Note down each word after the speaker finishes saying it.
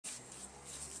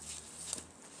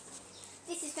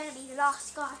is going to be the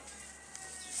last guy.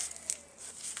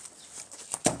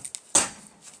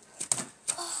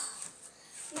 Oh,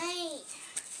 mate.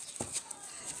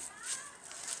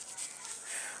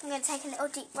 I'm going to take a little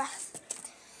deep breath.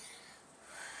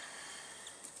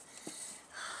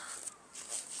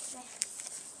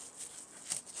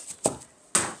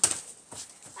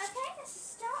 Okay, let's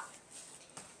start.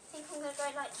 I think I'm going to go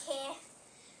like here.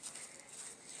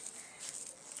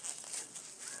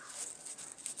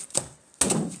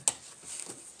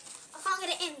 I can't get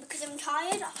it in because I'm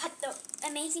tired. I've had the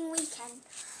amazing weekend.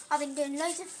 I've been doing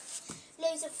loads of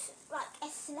like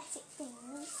athletic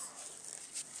things.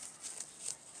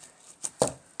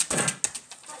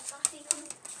 I think I'm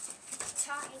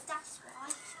tired, that's why.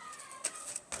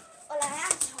 Well, I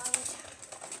am tired.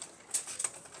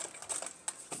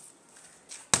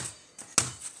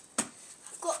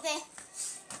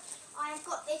 I've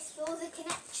got this, feel the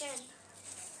connection.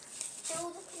 Feel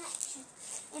the connection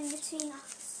in between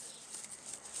us.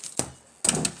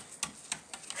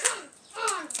 Come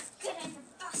on, get in the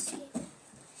basket.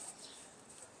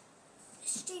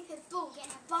 Stupid ball, get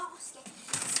in the basket.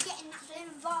 Get in that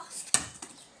blooming basket.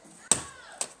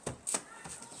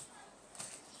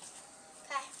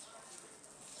 Okay.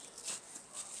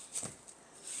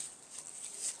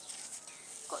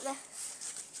 Got this.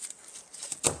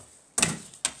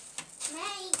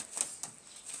 Mate.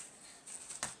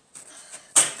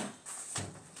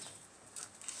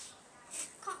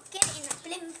 Can't get it in that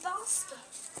blooming basket.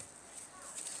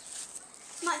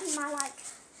 Might be my like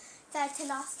third to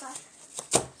last guy.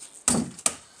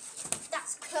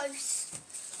 That's close.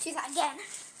 Do that again.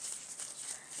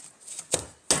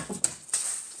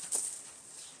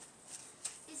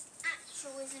 This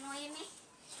actual is annoying me.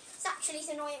 It's actually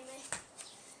annoying me.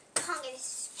 I can't get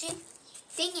this stupid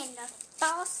thing in the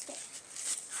basket.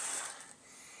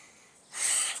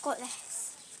 I've got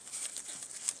this.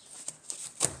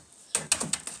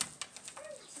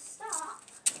 That's a start.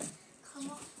 Come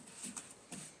on.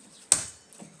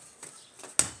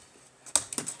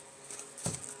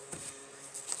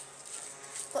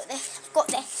 Got this. Got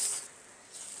this.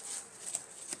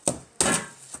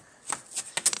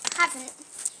 Haven't.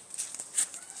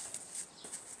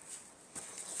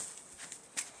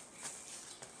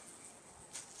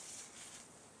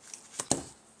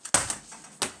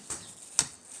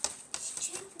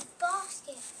 Stupid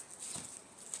basket.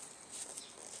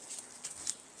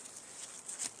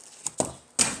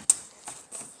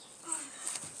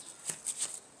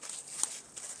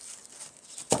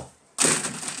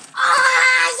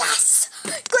 Ah, yes!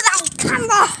 Got that on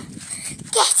camera!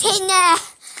 Get in there!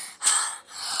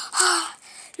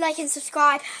 Like and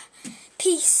subscribe.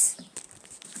 Peace.